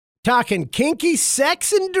Talking kinky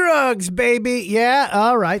sex and drugs, baby. Yeah,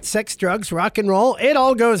 all right. Sex, drugs, rock and roll. It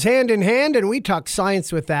all goes hand in hand, and we talk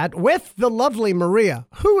science with that with the lovely Maria.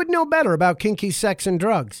 Who would know better about kinky sex and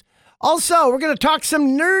drugs? Also, we're going to talk some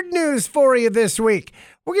nerd news for you this week.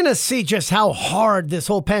 We're going to see just how hard this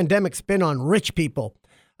whole pandemic's been on rich people.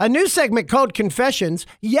 A new segment called Confessions,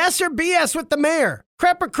 Yes or BS with the Mayor,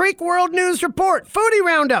 Crapper Creek World News Report, Foodie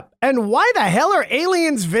Roundup, and why the hell are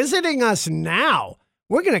aliens visiting us now?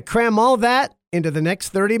 We're going to cram all that into the next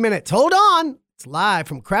 30 minutes. Hold on. It's live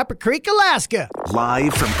from Crapper Creek, Alaska.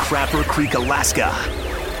 Live from Crapper Creek, Alaska,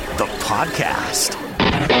 the podcast.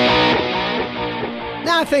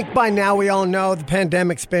 Now, I think by now we all know the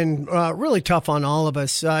pandemic's been really tough on all of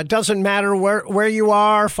us. It doesn't matter where you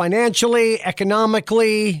are financially,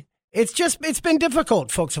 economically. It's been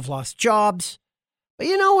difficult. Folks have lost jobs. But,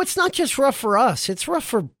 you know, it's not just rough for us. It's rough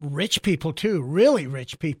for rich people, too. Really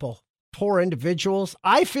rich people. Poor individuals.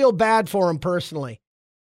 I feel bad for them personally.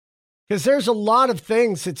 Because there's a lot of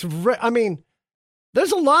things. There's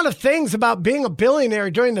a lot of things about being a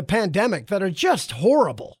billionaire during the pandemic that are just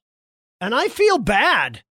horrible. And I feel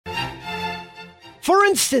bad. For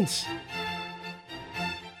instance,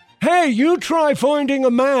 hey, you try finding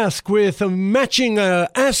a mask with a matching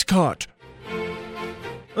ascot.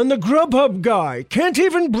 And the Grubhub guy can't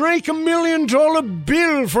even break $1 million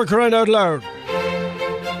bill, for crying out loud.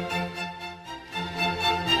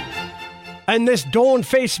 And this Dawn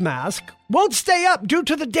face mask won't stay up due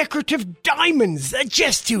to the decorative diamonds. They're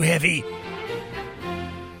just too heavy.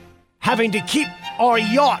 Having to keep our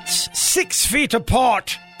yachts 6 feet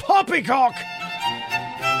apart. Poppycock!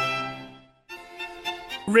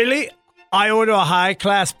 Really? I order a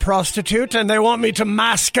high-class prostitute and they want me to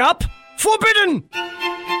mask up? Forbidden!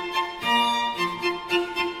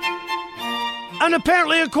 And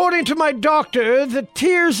apparently, according to my doctor, the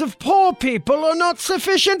tears of poor people are not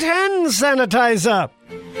sufficient hand sanitizer.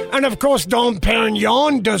 And of course, Dom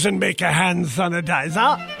Perignon doesn't make a hand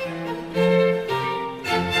sanitizer.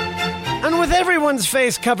 And with everyone's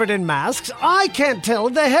face covered in masks, I can't tell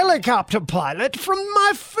the helicopter pilot from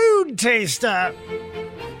my food taster.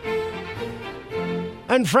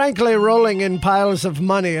 And frankly, rolling in piles of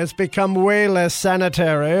money has become way less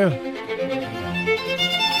sanitary.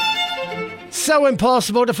 So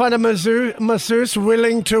impossible to find a masseuse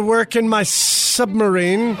willing to work in my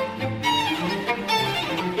submarine.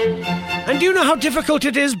 And do you know how difficult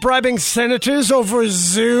it is bribing senators over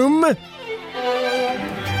Zoom?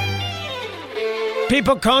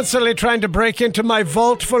 People constantly trying to break into my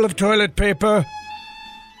vault full of toilet paper.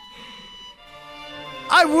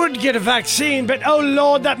 I would get a vaccine, but oh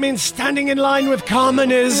Lord, that means standing in line with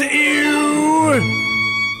commoners. Ew!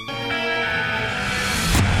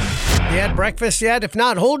 You had breakfast yet? If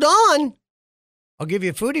not, hold on. I'll give you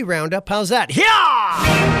a foodie roundup. How's that? Yeah!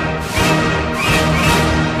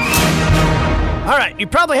 All right, you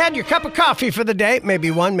probably had your cup of coffee for the day.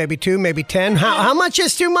 Maybe 1, maybe 2, maybe 10. How much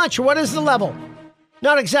is too much? What is the level?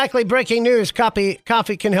 Not exactly breaking news. Coffee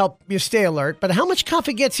can help you stay alert, but how much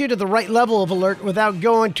coffee gets you to the right level of alert without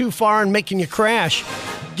going too far and making you crash,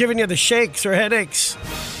 giving you the shakes or headaches?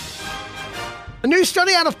 A new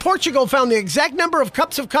study out of Portugal found the exact number of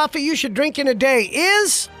cups of coffee you should drink in a day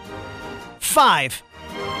is 5.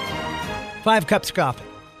 5 cups of coffee.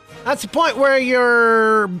 That's the point where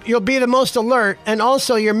you'll be the most alert, and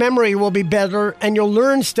also your memory will be better, and you'll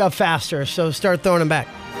learn stuff faster, so start throwing them back.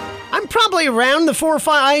 I'm probably around the 4 or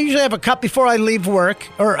 5. I usually have a cup before I leave work,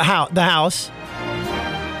 or the house.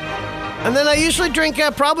 And then I usually drink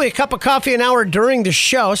probably a cup of coffee an hour during the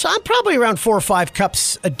show. So I'm probably around 4 or 5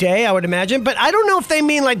 cups a day, I would imagine. But I don't know if they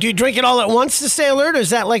mean, like, do you drink it all at once to stay alert? Or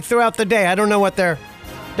is that, like, throughout the day? I don't know what they're...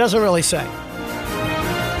 Doesn't really say.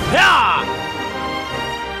 Yeah!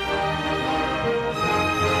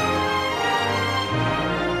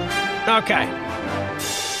 Okay.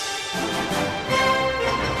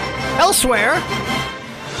 Elsewhere,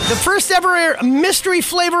 the first ever mystery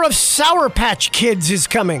flavor of Sour Patch Kids is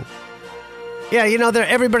coming. Yeah, you know,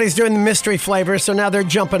 everybody's doing the mystery flavor, so now they're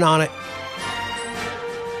jumping on it.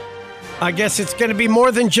 I guess it's going to be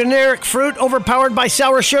more than generic fruit overpowered by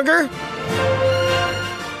sour sugar.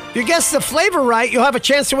 If you guess the flavor right, you'll have a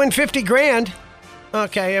chance to win 50 grand.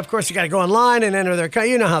 Okay, of course, you got to go online and enter their...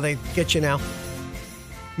 You know how they get you now.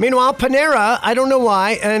 Meanwhile, Panera, I don't know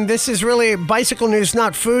why, and this is really bicycle news,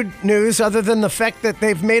 not food news, other than the fact that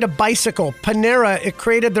they've made a bicycle. Panera, it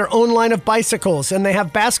created their own line of bicycles, and they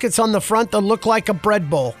have baskets on the front that look like a bread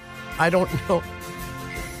bowl. I don't know.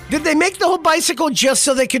 Did they make the whole bicycle just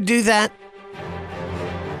so they could do that?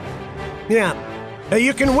 Yeah.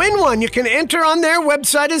 You can win one. You can enter on their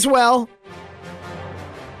website as well.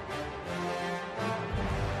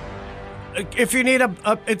 if you need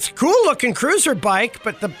it's a cool looking cruiser bike,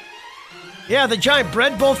 but the giant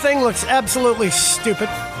bread bowl thing looks absolutely stupid.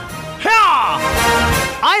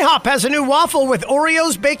 IHOP has a new waffle with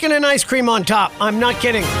Oreos, bacon, and ice cream on top. I'm not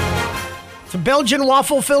kidding. It's a Belgian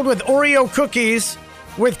waffle filled with Oreo cookies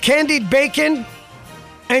with candied bacon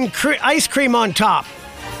and ice cream on top.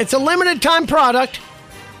 It's a limited time product,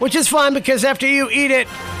 which is fine because after you eat it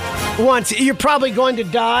once, you're probably going to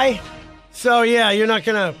die. So you're not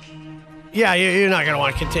gonna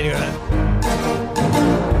want to continue that.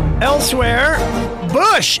 Elsewhere,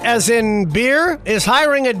 Busch, as in beer, is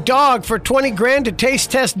hiring a dog for $20,000 to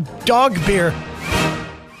taste test dog beer.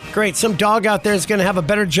 Great, some dog out there is going to have a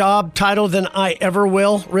better job title than I ever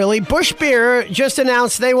will, really. Busch Beer just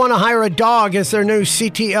announced they want to hire a dog as their new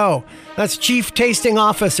CTO. That's Chief Tasting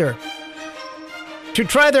Officer. To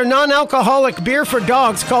try their non-alcoholic beer for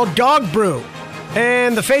dogs called Dog Brew.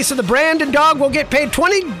 And the face of the brand and dog will get paid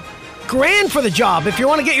 $20,000 for the job. If you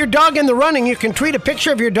want to get your dog in the running, you can tweet a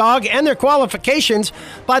picture of your dog and their qualifications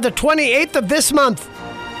by the 28th of this month.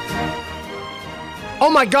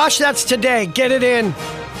 Oh my gosh, that's today. Get it in.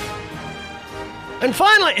 And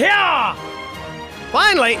finally, I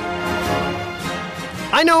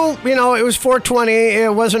know, it was 420.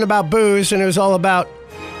 It wasn't about booze, and it was all about,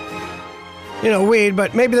 weed,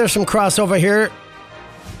 but maybe there's some crossover here.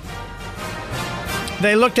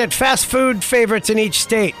 They looked at fast food favorites in each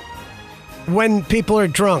state when people are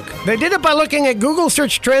drunk. They did it by looking at Google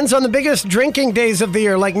search trends on the biggest drinking days of the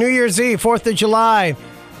year, like New Year's Eve, 4th of July.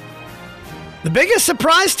 The biggest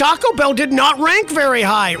surprise, Taco Bell did not rank very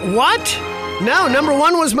high. What? No, number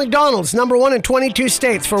 1 was McDonald's, number 1 in 22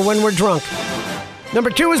 states for when we're drunk.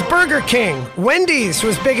 Number 2 was Burger King. Wendy's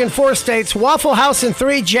was big in 4 states. Waffle House in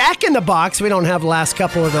 3. Jack in the Box. We don't have the last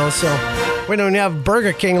couple of those, so we don't have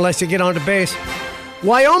Burger King unless you get onto base.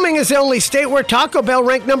 Wyoming is the only state where Taco Bell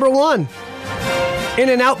ranked number 1.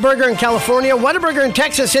 In-N-Out Burger in California. Whataburger in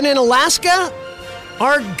Texas. And in Alaska,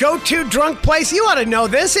 our go-to drunk place. You ought to know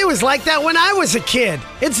this. It was like that when I was a kid.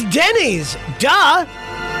 It's Denny's. Duh.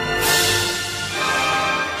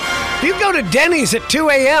 If you go to Denny's at 2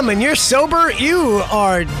 a.m. and you're sober, you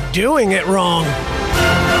are doing it wrong.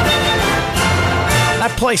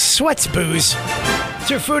 That place sweats booze. It's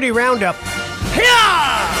your foodie roundup.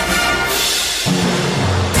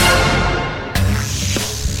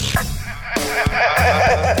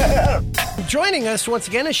 Joining us once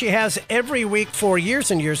again, as she has every week for years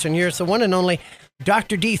and years and years, the one and only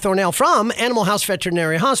Dr. Dee Thornell from Animal House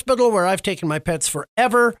Veterinary Hospital, where I've taken my pets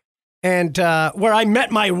forever. And where I met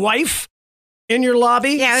my wife in your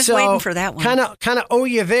lobby. Yeah, I was waiting for that one. Kind of owe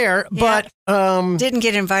you there, yeah. But... didn't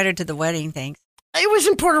get invited to the wedding, thanks. It was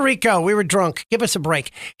in Puerto Rico. We were drunk. Give us a break.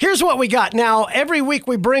 Here's what we got. Now, every week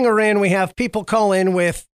we bring her in. We have people call in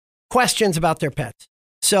with questions about their pets.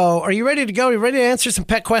 So are you ready to go? Are you ready to answer some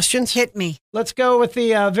pet questions? Hit me. Let's go with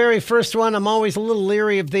the very first one. I'm always a little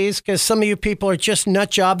leery of these because some of you people are just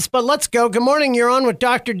nut jobs. But let's go. Good morning. You're on with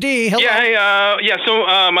Dr. D. Hello. Yeah, hey, so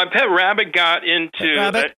my pet rabbit got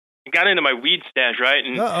into my weed stash, right?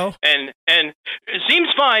 And it seems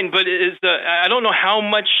fine, but I don't know how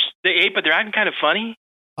much they ate, but they're acting kind of funny.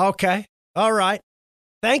 Okay. All right.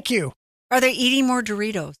 Thank you. Are they eating more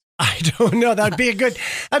Doritos? I don't know. That'd be a good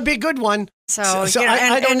one. So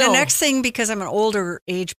I don't know. The next thing, because I'm an older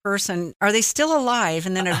age person, are they still alive?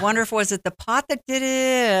 And then I'd wonder if was it the pot that did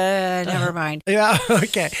it? Never mind. Yeah.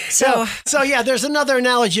 Okay. So yeah, there's another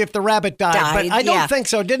analogy if the rabbit died, but I don't think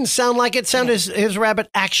so. It didn't sound like it. Sounded his rabbit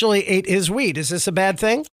actually ate his weed. Is this a bad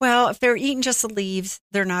thing? Well, if they're eating just the leaves,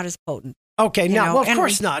 they're not as potent. Okay. No. Well, of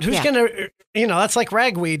course not. Who's going to, that's like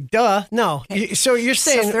ragweed. Duh. No. Okay. So you're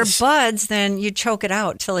saying. So if they're buds, then you choke it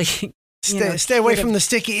out till he. Stay away from the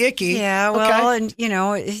sticky icky. Yeah, well, and you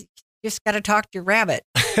just got to talk to your rabbit.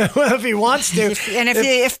 Well, if he wants to.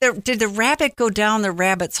 Did the rabbit go down the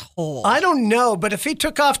rabbit's hole? I don't know, but if he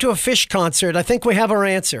took off to a fish concert, I think we have our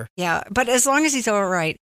answer. Yeah, but as long as he's all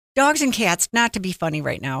right. Dogs and cats, not to be funny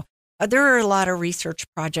right now. There are a lot of research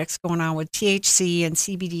projects going on with THC and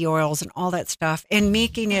CBD oils and all that stuff and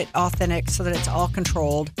making it authentic so that it's all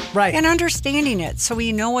controlled. Right. And understanding it so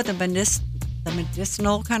we know what the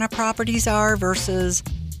medicinal kind of properties are versus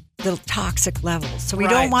the toxic levels. So we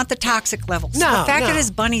don't want the toxic levels. No, so the fact that his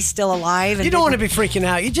bunny's still alive. And you don't want to be freaking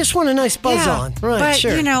out. You just want a nice buzz on. Right, but,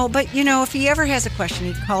 sure. If he ever has a question,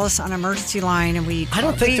 he'd call us on emergency line and I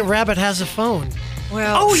don't think the rabbit has a phone.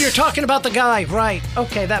 Well, you're talking about the guy. Right.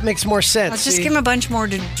 Okay, that makes more sense. Let's just give him a bunch more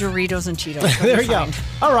Doritos and Cheetos. There you go.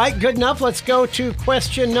 All right, good enough. Let's go to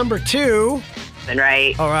question number 2.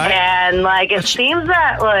 Right. All right. And, it seems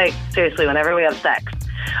that, seriously, whenever we have sex,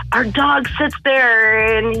 our dog sits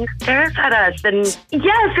there and he stares at us. And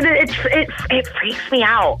yes, it freaks me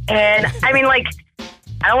out. And I mean, like,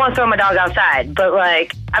 I don't want to throw my dog outside, but,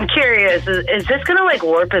 like, I'm curious, is this going to, like,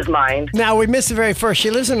 warp his mind? Now, we missed the very first.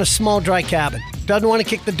 She lives in a small, dry cabin. Doesn't want to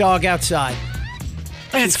kick the dog outside.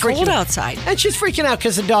 And it's cold outside. And she's freaking out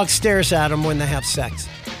because the dog stares at them when they have sex.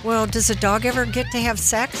 Well, does a dog ever get to have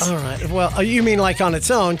sex? All right. Well, you mean like on its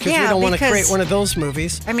own? Because we don't want to create one of those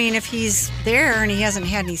movies. I mean, if he's there and he hasn't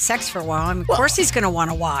had any sex for a while, of course he's going to want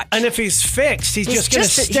to watch. And if he's fixed, he's just going to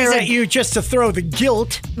stare at you just to throw the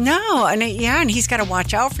guilt. No, and he's got to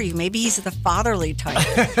watch out for you. Maybe he's the fatherly type.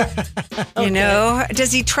 You know?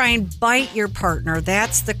 Does he try and bite your partner?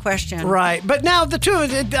 That's the question. Right. But now the two,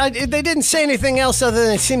 they didn't say anything else other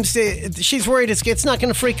than she's worried it's not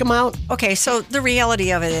going to freak him out. Okay, so the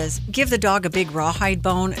reality of it is give the dog a big rawhide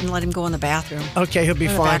bone and let him go in the bathroom. Okay, he'll be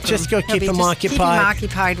fine. Just go keep him occupied. Keep him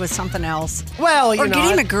occupied with something else. Well, or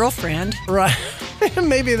get him a girlfriend. Right.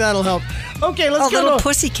 Maybe that'll help. Okay, let's go. A little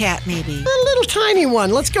pussycat, maybe. A little tiny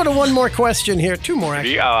one. Let's go to one more question here. Two more,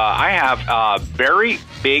 actually. I have a very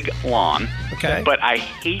big lawn, but I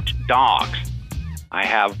hate dogs. I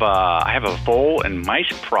have a vole and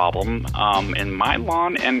mice problem in my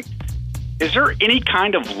lawn, and is there any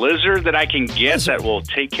kind of lizard that I can get that will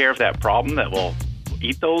take care of that problem, that will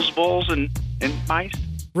eat those voles and mice?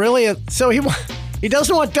 Really? So he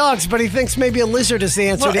doesn't want dogs, but he thinks maybe a lizard is the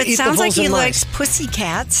answer to eat the voles and mice. It sounds like he likes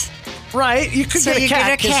pussycats. Right, you could get a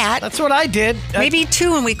cat. Get a cat. That's what I did. Maybe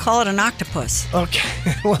two, and we call it an octopus. Okay,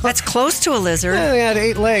 well, that's close to a lizard. Yeah, they had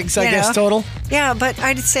 8 legs, I guess, total. Yeah, but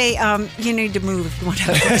I'd say you need to move if you want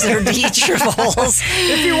a lizard to eat your voles.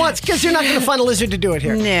 If you want, because you're not going to find a lizard to do it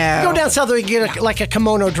here. No. Go down south and get like a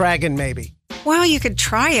kimono dragon, maybe. Well, you could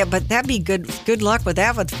try it, but that'd be good luck with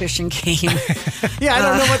that with Fish and Game. Yeah, I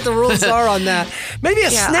don't know what the rules are on that. Maybe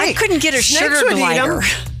a snake. I couldn't get a sugar glider.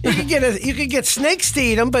 You could get snakes to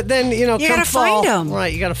eat them, but then you gotta find them.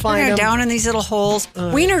 Right, you got to find them down in these little holes.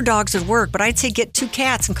 Wiener dogs would work, but I'd say get 2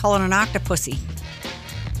 cats and call it an octopussy.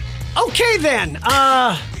 Okay, then.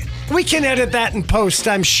 We can edit that in post,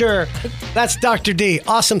 I'm sure. That's Dr. D.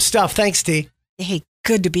 Awesome stuff. Thanks, D. Hey,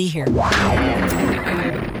 good to be here.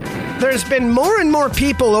 There's been more and more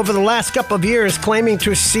people over the last couple of years claiming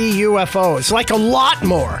to see UFOs, like a lot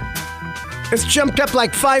more. It's jumped up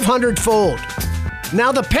like 500-fold.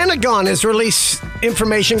 Now the Pentagon has released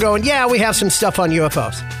information going, yeah, we have some stuff on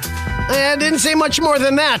UFOs. I didn't say much more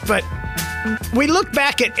than that, but we look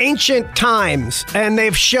back at ancient times, and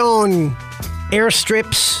they've shown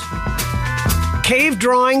airstrips, cave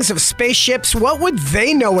drawings of spaceships. What would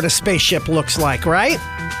they know what a spaceship looks like, right?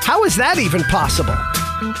 How is that even possible?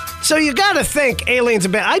 So you got to think aliens a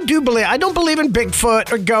bit. I don't believe in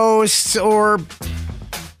Bigfoot or ghosts or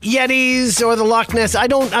Yetis or the Loch Ness. I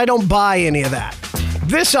don't buy any of that.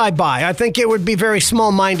 This I buy. I think it would be very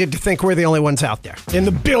small-minded to think we're the only ones out there in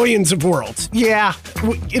the billions of worlds. Yeah,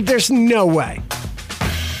 there's no way.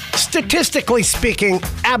 Statistically speaking,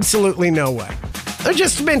 absolutely no way. There's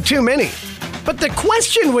just been too many. But the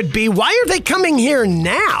question would be, why are they coming here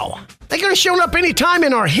now? They could have shown up any time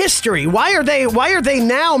in our history. Why are they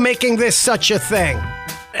now making this such a thing?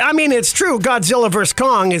 I mean, it's true, Godzilla vs.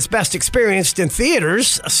 Kong is best experienced in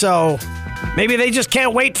theaters, so maybe they just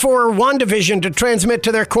can't wait for WandaVision to transmit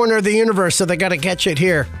to their corner of the universe, so they got to catch it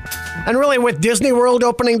here. And really, with Disney World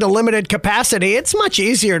opening to limited capacity, it's much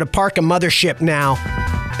easier to park a mothership now.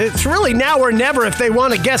 It's really now or never if they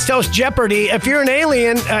want to guest host Jeopardy. If you're an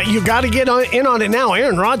alien, you got to get in on it now.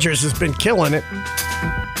 Aaron Rodgers has been killing it.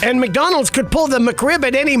 And McDonald's could pull the McRib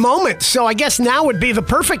at any moment, so I guess now would be the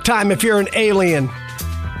perfect time if you're an alien.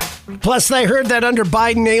 Plus, they heard that under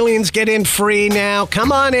Biden, aliens get in free now.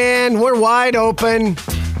 Come on in, we're wide open.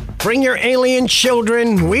 Bring your alien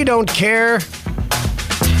children, we don't care.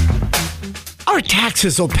 Our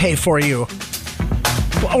taxes will pay for you.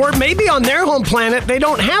 Or maybe on their home planet, they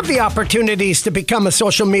don't have the opportunities to become a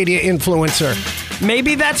social media influencer.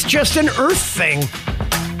 Maybe that's just an Earth thing.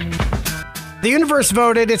 The universe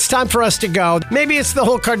voted, it's time for us to go. Maybe it's the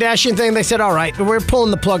whole Kardashian thing. They said, all right, we're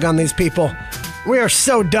pulling the plug on these people. We are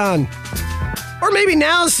so done. Or maybe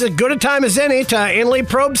now's as good a time as any to anally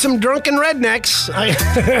probe some drunken rednecks,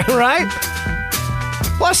 right?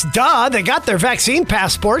 Plus, they got their vaccine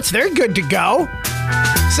passports. They're good to go.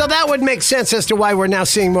 So that would make sense as to why we're now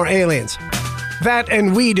seeing more aliens. That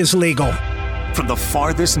and weed is legal. From the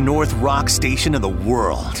farthest north rock station in the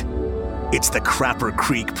world, it's the Crapper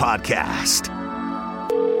Creek Podcast.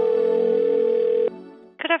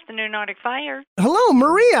 Good afternoon, Arctic Fire. Hello,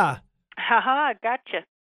 Maria. Haha, gotcha.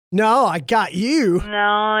 No, I got you. No,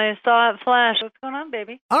 I saw it flash. What's going on,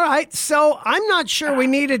 baby? All right, so I'm not sure we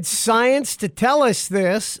needed science to tell us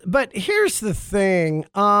this, but here's the thing.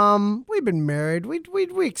 We've been married.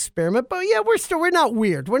 We experiment, but yeah, we're not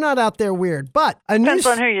weird. We're not out there weird. But depends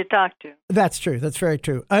on who you talk to. That's true. That's very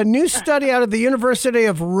true. A new study out of the University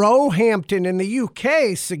of Roehampton in the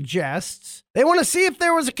UK suggests they want to see if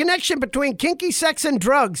there was a connection between kinky sex and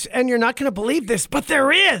drugs, and you're not going to believe this, but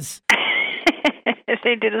there is.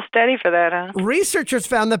 They did a study for that, huh? Researchers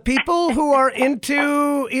found that people who are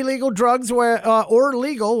into illegal drugs or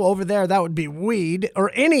legal, over there, that would be weed, or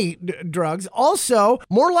any drugs, also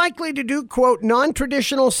more likely to do, quote,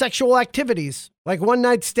 non-traditional sexual activities, like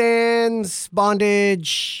one-night stands,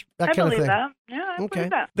 bondage, that kind of thing. That. Yeah, I believe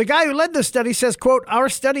that. The guy who led the study says, quote, our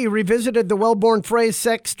study revisited the well-born phrase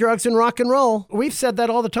sex, drugs, and rock and roll. We've said that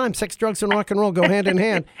all the time. Sex, drugs, and rock and roll go hand in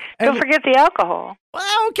hand. Don't forget the alcohol.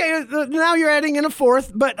 Well, okay, now you're adding in a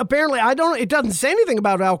fourth, but apparently it doesn't say anything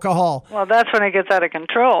about alcohol. Well, that's when it gets out of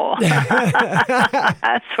control.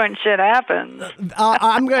 That's when shit happens.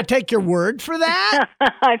 I'm going to take your word for that.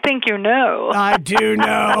 I think you know. I do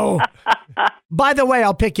know. By the way,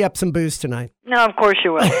 I'll pick you up some booze tonight. No, of course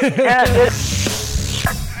you will. Okay,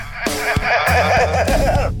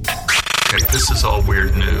 this is all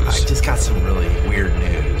weird news. I just got some really weird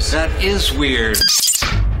news. That is weird.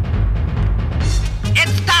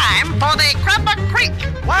 It's time for the Crapper Creek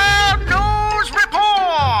World News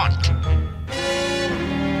Report.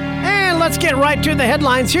 And let's get right to the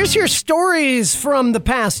headlines. Here's your stories from the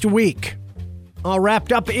past week, all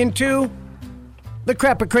wrapped up into the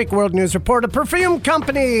Crapper Creek World News Report. A perfume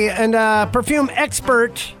company and a perfume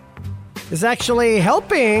expert is actually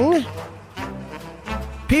helping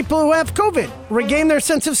people who have COVID regain their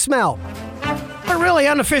sense of smell. But really,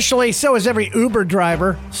 unofficially, so is every Uber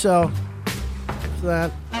driver. So,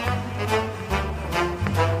 that.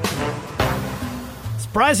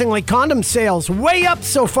 Surprisingly, condom sales way up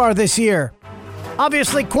so far this year.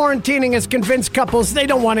 Obviously, quarantining has convinced couples they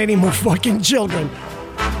don't want any more fucking children.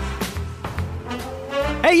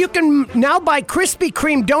 Hey, you can now buy Krispy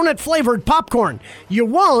Kreme donut-flavored popcorn. You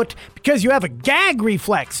won't because you have a gag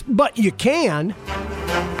reflex, but you can.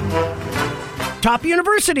 Top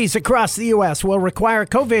universities across the U.S. will require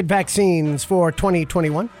COVID vaccines for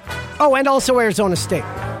 2021. Oh, and also Arizona State.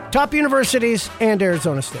 Top universities and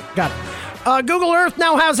Arizona State. Got it. Google Earth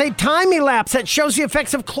now has a time-elapse that shows the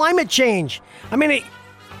effects of climate change. I mean,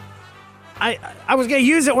 I was going to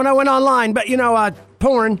use it when I went online, but,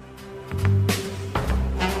 porn.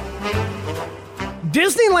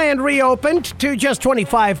 Disneyland reopened to just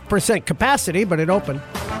 25% capacity, but it opened.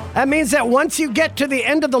 That means that once you get to the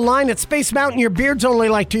end of the line at Space Mountain, your beard's only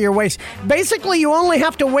like to your waist. Basically, you only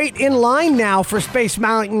have to wait in line now for Space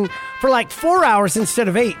Mountain for like 4 hours instead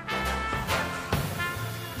of 8.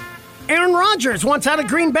 Aaron Rodgers wants out of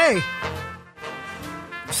Green Bay.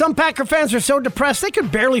 Some Packer fans are so depressed they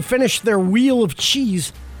could barely finish their wheel of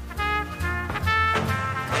cheese.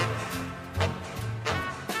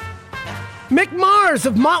 Mick Mars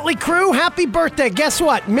of Motley Crue, happy birthday. Guess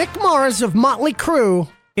what? Mick Mars of Motley Crue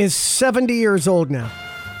is 70 years old now.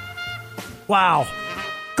 Wow.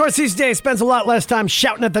 Of course, these days spends a lot less time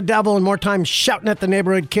shouting at the devil and more time shouting at the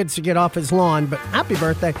neighborhood kids to get off his lawn, but happy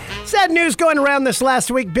birthday. Sad news going around this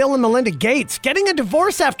last week, Bill and Melinda Gates getting a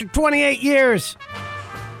divorce after 28 years.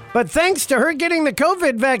 But thanks to her getting the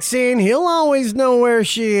COVID vaccine, he'll always know where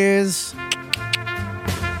she is.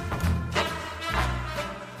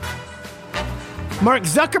 Mark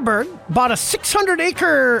Zuckerberg bought a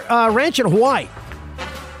 600-acre ranch in Hawaii.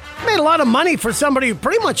 Made a lot of money for somebody who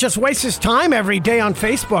pretty much just wastes his time every day on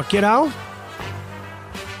Facebook, you know?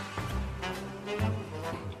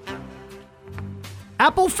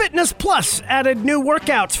 Apple Fitness Plus added new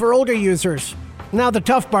workouts for older users. Now the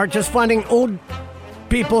tough part, just finding old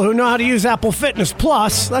people who know how to use Apple Fitness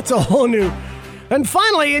Plus. That's a whole new... And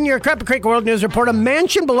finally, in your Crapper Creek World News Report, a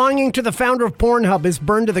mansion belonging to the founder of Pornhub is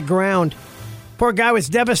burned to the ground. Poor guy was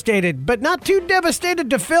devastated, but not too devastated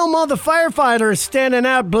to film all the firefighters standing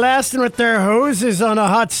out blasting with their hoses on a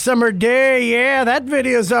hot summer day. Yeah, that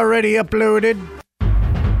video's already uploaded.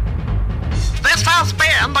 This has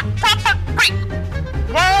been the Crapper Creek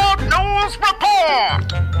World News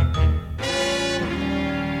Report.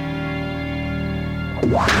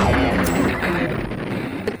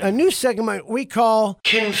 A new segment we call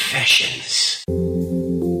Confessions.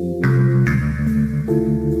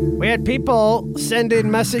 We had people send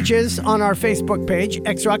in messages on our Facebook page,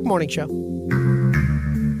 X-Rock Morning Show.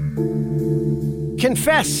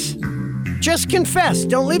 Confess. Just confess.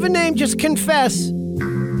 Don't leave a name, just confess.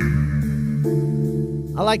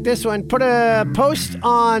 I like this one. Put a post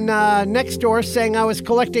on Nextdoor saying I was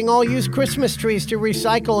collecting all used Christmas trees to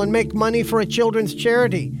recycle and make money for a children's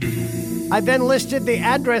charity. I then listed the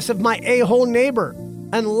address of my a-hole neighbor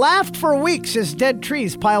and laughed for weeks as dead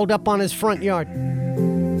trees piled up on his front yard.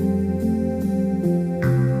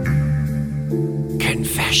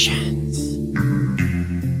 Confessions.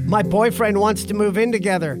 My boyfriend wants to move in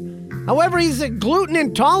together. However, he's gluten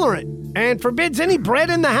intolerant and forbids any bread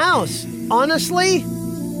in the house. Honestly,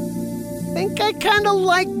 I think I kind of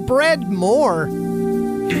like bread more.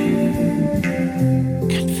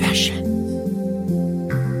 Confession.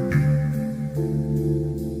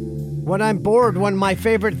 When I'm bored, one of my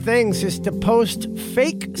favorite things is to post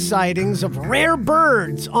fake sightings of rare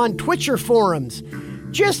birds on Twitcher forums,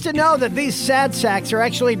 just to know that these sad sacks are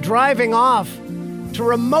actually driving off to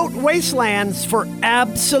remote wastelands for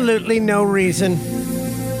absolutely no reason.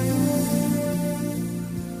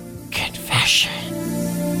 Confession.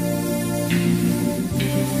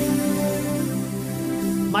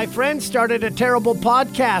 My friend started a terrible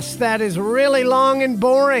podcast that is really long and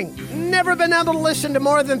boring. Never been able to listen to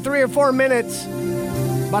more than 3 or 4 minutes.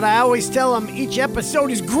 But I always tell him each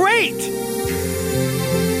episode is great.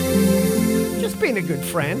 Just being a good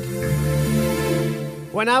friend.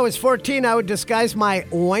 When I was 14, I would disguise my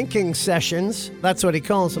wanking sessions, that's what he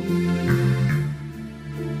calls them,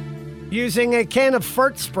 using a can of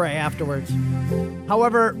fart spray afterwards.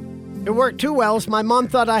 However, it worked too well, as my mom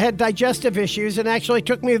thought I had digestive issues and actually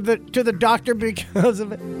took me to the doctor because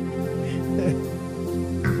of it.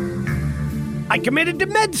 I committed to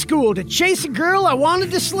med school to chase a girl I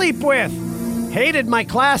wanted to sleep with. Hated my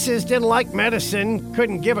classes, didn't like medicine,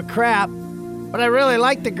 couldn't give a crap, but I really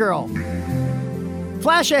liked the girl.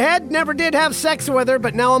 Flash ahead, never did have sex with her,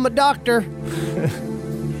 but now I'm a doctor.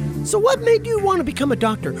 So what made you want to become a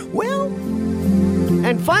doctor? Well,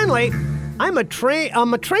 and finally, I'm a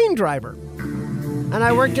train driver, and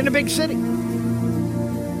I worked in a big city.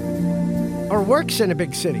 Or works in a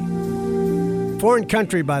big city. Foreign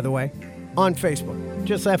country, by the way, on Facebook,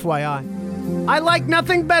 just FYI. I like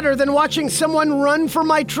nothing better than watching someone run for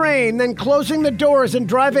my train, then closing the doors and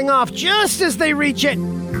driving off just as they reach it.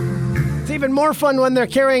 It's even more fun when they're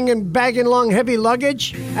carrying and bagging along heavy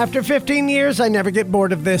luggage. After 15 years, I never get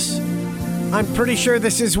bored of this. I'm pretty sure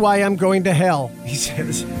this is why I'm going to hell, he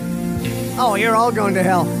says. Oh, you're all going to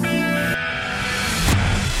hell.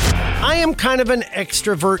 I am kind of an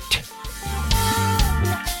extrovert.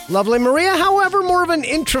 Lovely Maria, however, more of an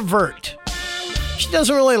introvert. She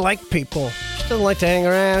doesn't really like people. She doesn't like to hang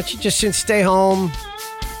around. She just should stay home.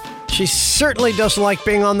 She certainly doesn't like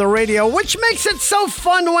being on the radio, which makes it so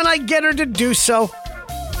fun when I get her to do so.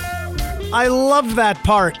 I love that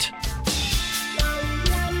part.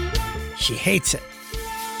 She hates it.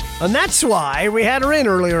 And that's why we had her in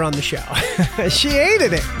earlier on the show. She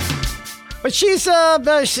hated it. But she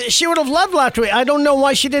would have loved last week. I don't know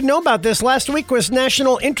why she didn't know about this. Last week was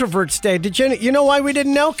National Introverts Day. Did you know why we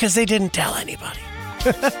didn't know? Because they didn't tell anybody.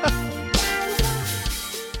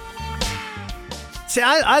 See,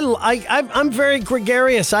 I'm very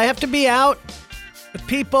gregarious. I have to be out with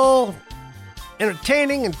people,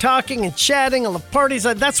 entertaining and talking and chatting on the parties.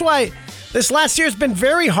 That's why this last year's been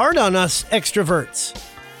very hard on us extroverts.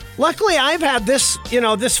 Luckily, I've had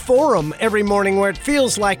this forum every morning where it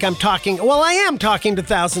feels like I'm talking. Well, I am talking to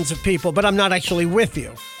thousands of people, but I'm not actually with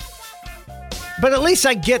you. But at least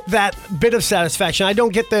I get that bit of satisfaction. I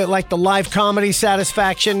don't get the live comedy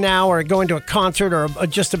satisfaction now, or going to a concert, or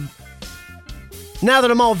just a. Now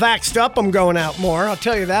that I'm all vaxxed up, I'm going out more. I'll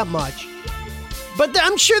tell you that much. But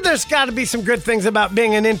I'm sure there's got to be some good things about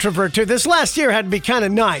being an introvert too. This last year had to be kind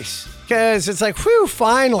of nice because it's like, whew,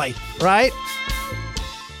 finally, right?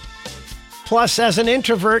 Plus, as an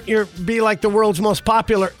introvert, you'll be like the world's most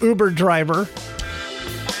popular Uber driver.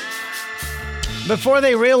 Before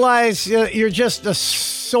they realize you're just a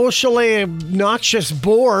socially obnoxious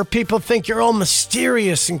bore, people think you're all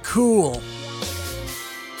mysterious and cool.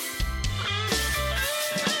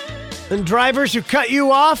 And drivers who cut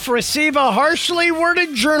you off receive a harshly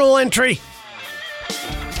worded journal entry.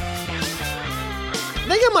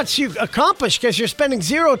 Think how much you accomplish because you're spending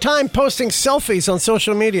zero time posting selfies on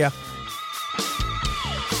social media.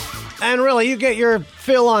 And really, you get your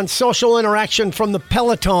fill on social interaction from the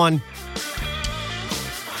Peloton.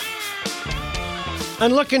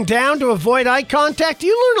 And looking down to avoid eye contact,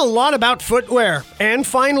 you learn a lot about footwear and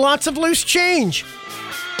find lots of loose change.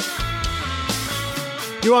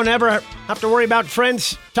 You won't ever have to worry about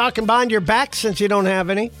friends talking behind your back since you don't have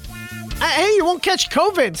any. Hey, you won't catch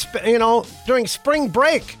COVID, during spring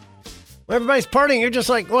break. When everybody's partying, you're just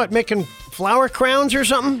like, what, making flower crowns or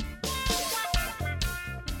something?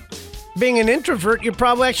 being an introvert, you're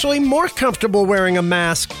probably actually more comfortable wearing a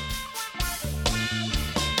mask.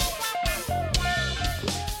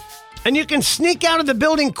 And you can sneak out of the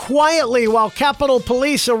building quietly while Capitol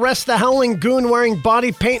Police arrest the howling goon wearing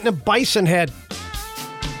body paint and a bison head.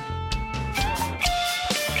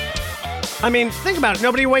 I mean, think about it.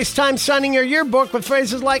 Nobody wastes time signing your yearbook with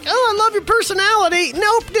phrases like, "Oh, I love your personality."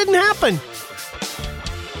 Nope, didn't happen.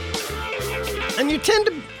 And you tend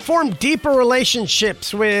to form deeper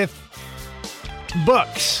relationships with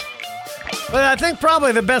books. But I think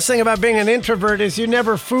probably the best thing about being an introvert is you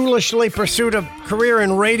never foolishly pursued a career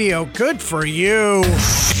in radio. Good for you.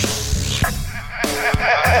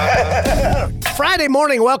 Friday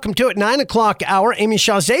morning, welcome to it, 9 o'clock hour. Amy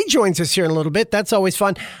Chazet joins us here in a little bit. That's always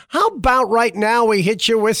fun. How about right now we hit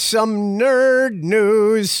you with some nerd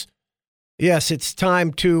news? Yes, it's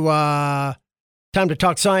time to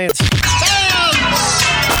talk science.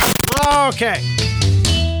 Okay.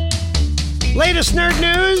 Latest nerd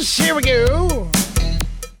news. Here we go.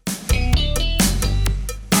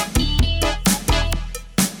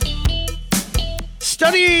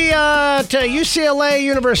 Study to UCLA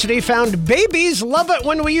University found babies love it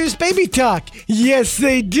when we use baby talk. Yes,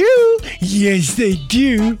 they do. Yes, they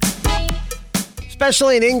do.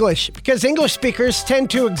 Especially in English, because English speakers tend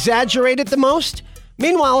to exaggerate it the most.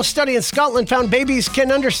 Meanwhile, a study in Scotland found babies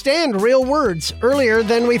can understand real words earlier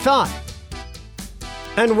than we thought.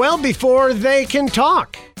 And well before they can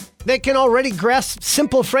talk. They can already grasp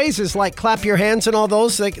simple phrases like clap your hands and all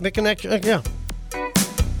those. They can actually, yeah.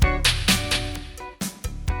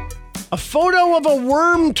 A photo of a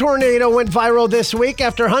worm tornado went viral this week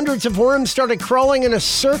after hundreds of worms started crawling in a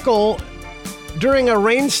circle during a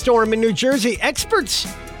rainstorm in New Jersey. Experts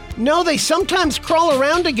know they sometimes crawl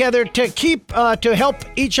around together to to help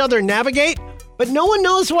each other navigate, but no one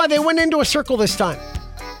knows why they went into a circle this time.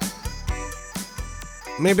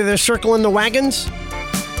 Maybe they're circling the wagons?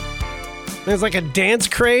 There's like a dance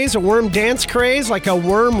craze, a worm dance craze, like a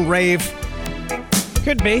worm rave.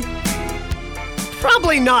 Could be.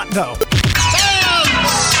 Probably not, though.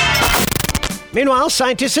 Meanwhile,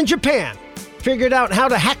 scientists in Japan figured out how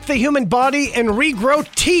to hack the human body and regrow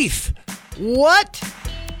teeth. What?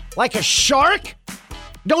 Like a shark?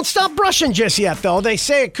 Don't stop brushing just yet, though. They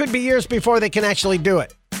say it could be years before they can actually do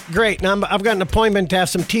it. Great. Now I've got an appointment to have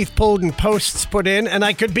some teeth pulled and posts put in, and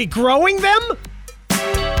I could be growing them?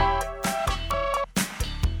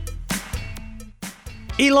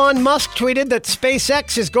 Elon Musk tweeted that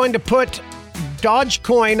SpaceX is going to put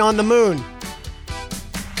Dogecoin on the moon.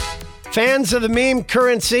 Fans of the meme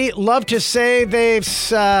currency love to say they've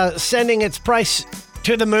sending its price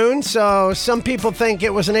to the moon, so some people think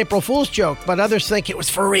it was an April Fool's joke, but others think it was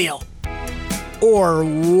for real. Or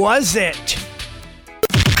was it?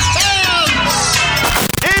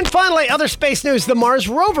 And finally, other space news. The Mars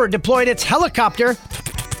rover deployed its helicopter.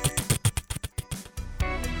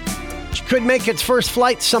 It could make its first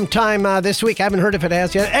flight sometime this week. I haven't heard if it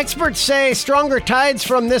has yet. Experts say stronger tides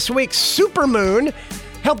from this week's supermoon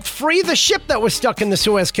helped free the ship that was stuck in the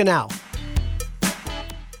Suez Canal.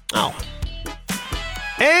 Oh.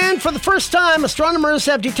 And for the first time, astronomers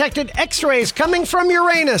have detected X-rays coming from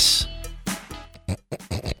Uranus.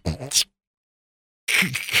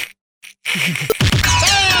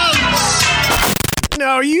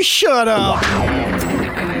 No, you shut up.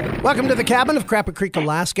 Welcome to the cabin of Crapper Creek,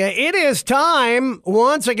 Alaska. It is time,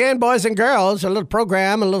 once again, boys and girls, a little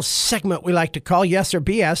program, a little segment we like to call Yes or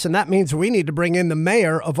BS, and that means we need to bring in the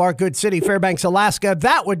mayor of our good city, Fairbanks, Alaska.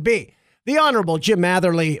 That would be the Honorable Jim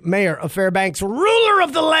Matherly, Mayor of Fairbanks, ruler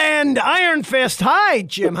of the land, Iron Fist. Hi,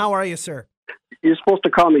 Jim. How are you, sir? You're supposed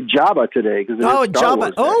to call me Jabba today. Oh,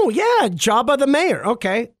 Jabba. Oh, yeah, Jabba the Mayor.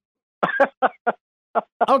 Okay.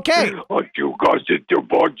 Okay. You guys did your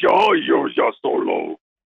you're just so low.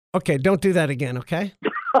 Okay, don't do that again, okay?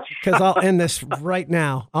 Because I'll end this right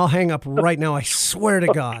now. I'll hang up right now. I swear to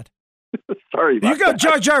God. Sorry about You got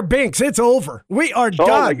Jar Jar Binks. It's over. We are done.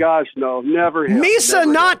 Oh, my gosh, no. Never him. Misa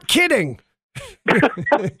never not kidding.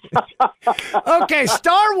 Okay,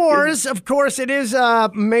 Star Wars, of course, it is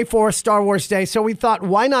May 4th, Star Wars Day. So we thought,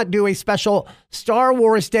 why not do a special Star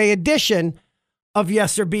Wars Day edition of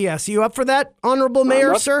Yes or BS? You up for that, Honorable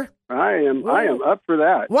Mayor, sir? I am up for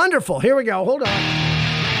that. Wonderful. Here we go. Hold on.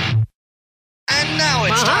 And now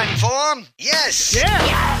it's time for Yes. Yeah.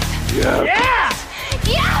 Yes. Yeah. Yeah.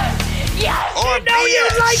 Yes. Yes. Or You know you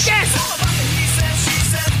like it.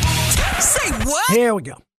 Say what? Here we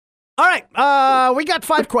go. All right. We got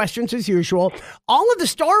 5 questions as usual. All of the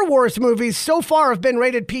Star Wars movies so far have been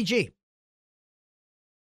rated PG.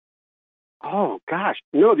 Oh, gosh.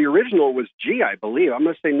 No, the original was G, I believe. I'm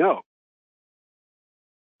going to say no.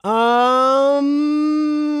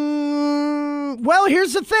 Well,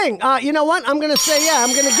 here's the thing. You know what? I'm going to say, I'm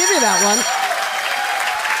going to give you that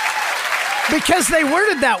one. Because they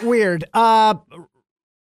worded that weird. No,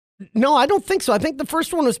 I don't think so. I think the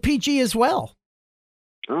first one was PG as well.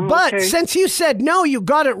 Oh, but okay. since you said no, you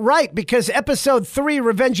got it right, because episode 3,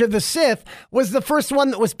 Revenge of the Sith, was the first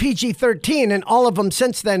one that was PG-13, and all of them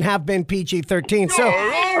since then have been PG-13. So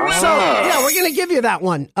yeah, we're going to give you that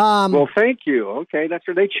one. Well, thank you. Okay, that's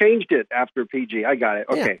where they changed it after PG. I got it.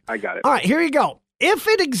 Okay, I got it. All right, here you go. If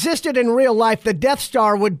it existed in real life, the Death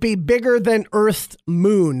Star would be bigger than Earth's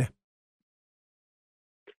moon.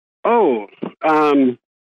 Oh,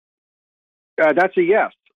 that's a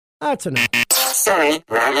yes. That's enough. Sorry.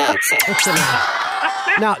 That's enough.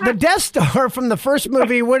 Now, the Death Star from the first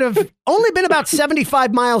movie would have only been about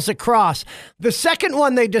 75 miles across. The second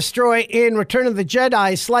one they destroy in Return of the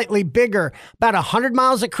Jedi is slightly bigger, about 100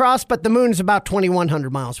 miles across, but the moon's about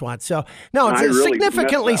 2,100 miles wide. So, no, it's really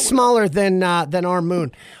significantly smaller than our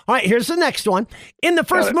moon. All right, here's the next one. In the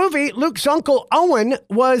first movie, Luke's uncle Owen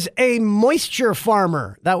was a moisture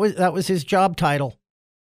farmer. That was his job title.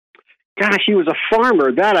 Gosh, he was a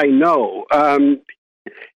farmer. That I know.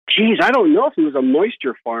 Geez, I don't know if he was a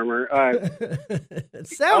moisture farmer. It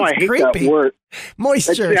sounds I hate creepy. that word.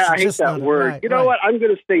 Moisture. I hate that word. Right, you know what? I'm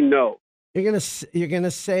going to say no. You're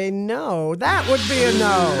gonna say no. That would be a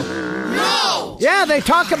no. No. Yeah, they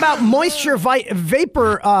talk about moisture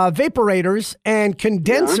vaporators and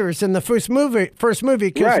condensers in the first movie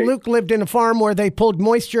because Luke lived in a farm where they pulled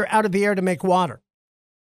moisture out of the air to make water.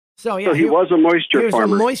 So yeah, he was a moisture farmer.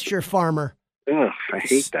 He was a moisture farmer. Ugh, I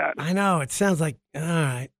hate that. I know. It sounds like, all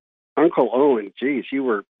right. Uncle Owen, geez,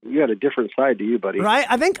 you had a different side to you, buddy. Right?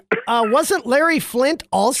 I think, wasn't Larry Flint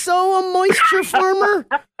also a moisture farmer?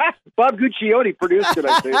 Bob Guccione produced it,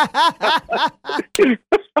 I think.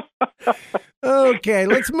 Okay,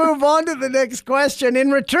 let's move on to the next question.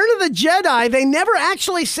 In Return of the Jedi, they never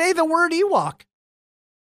actually say the word Ewok.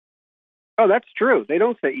 Oh, that's true. They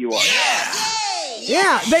don't say Ewok.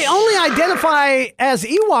 Yeah, they only identify as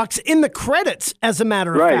Ewoks in the credits, as a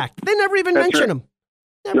matter of fact. They never even mention them.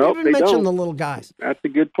 Never even mention the little guys. That's a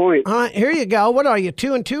good point. All right, here you go. What are you,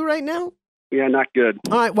 2-2 right now? Yeah, not good.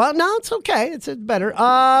 All right, well, no, it's okay. It's better.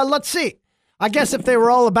 Let's see. I guess if they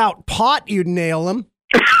were all about pot, you'd nail them.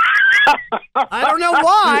 I don't know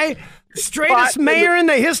why. Straightest mayor in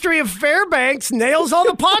the history of Fairbanks nails all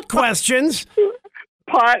the pot questions.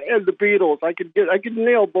 Pot and the Beatles. I could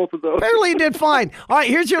nail both of those. Apparently you did fine. All right,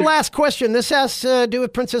 here's your last question. This has to do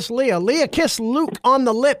with Princess Leia. Leia kissed Luke on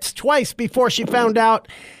the lips twice before she found out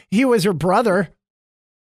he was her brother.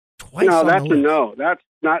 Twice. No, that's a no. That's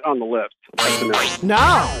not on the lips. That's a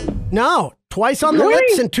no. No. Twice on the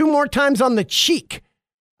lips and 2 more times on the cheek.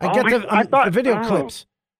 I get the video clips.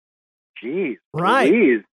 Jeez. Right.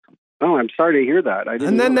 Please. Oh, I'm sorry to hear that.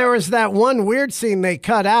 And then there was that one weird scene they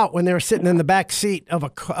cut out when they were sitting in the back seat of a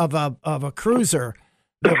cruiser.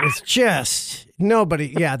 That was just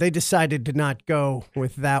nobody. Yeah, they decided to not go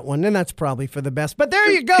with that one, and that's probably for the best. But there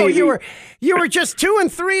you go. You were just 2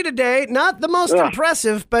 and 3 today. Not the most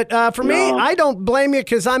impressive, but for me, I don't blame you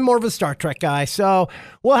because I'm more of a Star Trek guy. So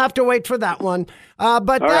we'll have to wait for that one.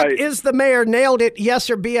 But that is the mayor. Nailed it. Yes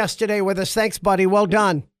or BS today with us. Thanks, buddy. Well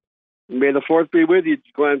done. May the 4th be with you,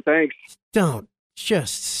 Glenn. Thanks. Don't.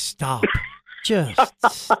 Just stop. Just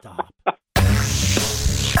stop.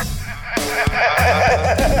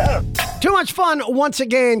 Too much fun once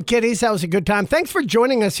again, kiddies. That was a good time. Thanks for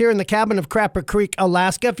joining us here in the cabin of Crapper Creek,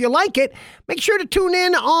 Alaska. If you like it, make sure to tune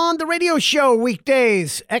in on the radio show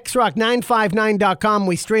weekdays. xrock959.com.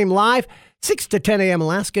 We stream live 6 to 10 a.m.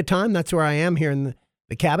 Alaska time. That's where I am here in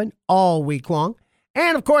the cabin all week long.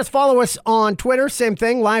 And, of course, follow us on Twitter. Same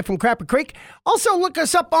thing, live from Crapper Creek. Also, look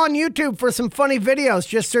us up on YouTube for some funny videos.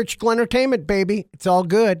 Just search Glentertainment, baby. It's all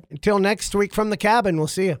good. Until next week from the cabin, we'll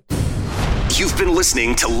see you. You've been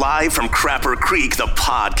listening to Live from Crapper Creek, the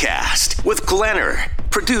podcast, with Glenner,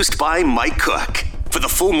 produced by Mike Cook. For the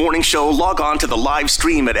full morning show, log on to the live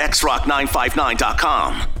stream at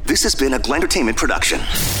xrock959.com. This has been a Glentertainment production.